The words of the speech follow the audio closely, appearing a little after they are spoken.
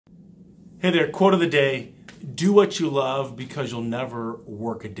Hey there, quote of the day: do what you love because you'll never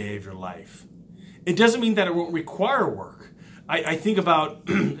work a day of your life. It doesn't mean that it won't require work. I think about,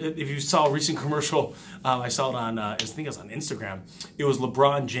 if you saw a recent commercial, I saw it on, I think it was on Instagram. It was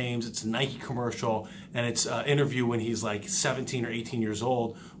LeBron James. It's a Nike commercial, and it's an interview when he's like 17 or 18 years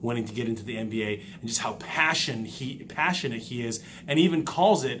old, wanting to get into the NBA, and just how passionate he is, and even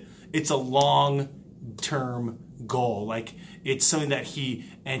calls it's a long-term goal. Like, it's something that he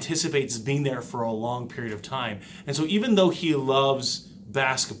anticipates being there for a long period of time. And so even though he loves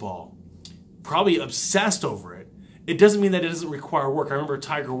basketball, probably obsessed over it, it doesn't mean that it doesn't require work. I remember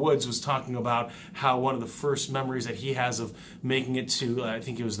Tiger Woods was talking about how one of the first memories that he has of making it to, I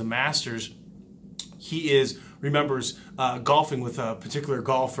think it was the Masters, he remembers golfing with a particular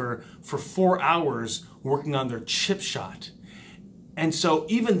golfer for 4 hours working on their chip shot. And so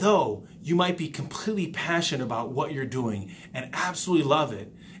even though you might be completely passionate about what you're doing and absolutely love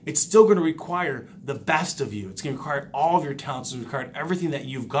it, it's still going to require the best of you. It's going to require all of your talents. It's going to require everything that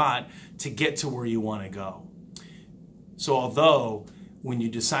you've got to get to where you want to go. So although when you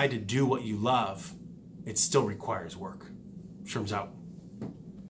decide to do what you love, it still requires work. Sherman's out.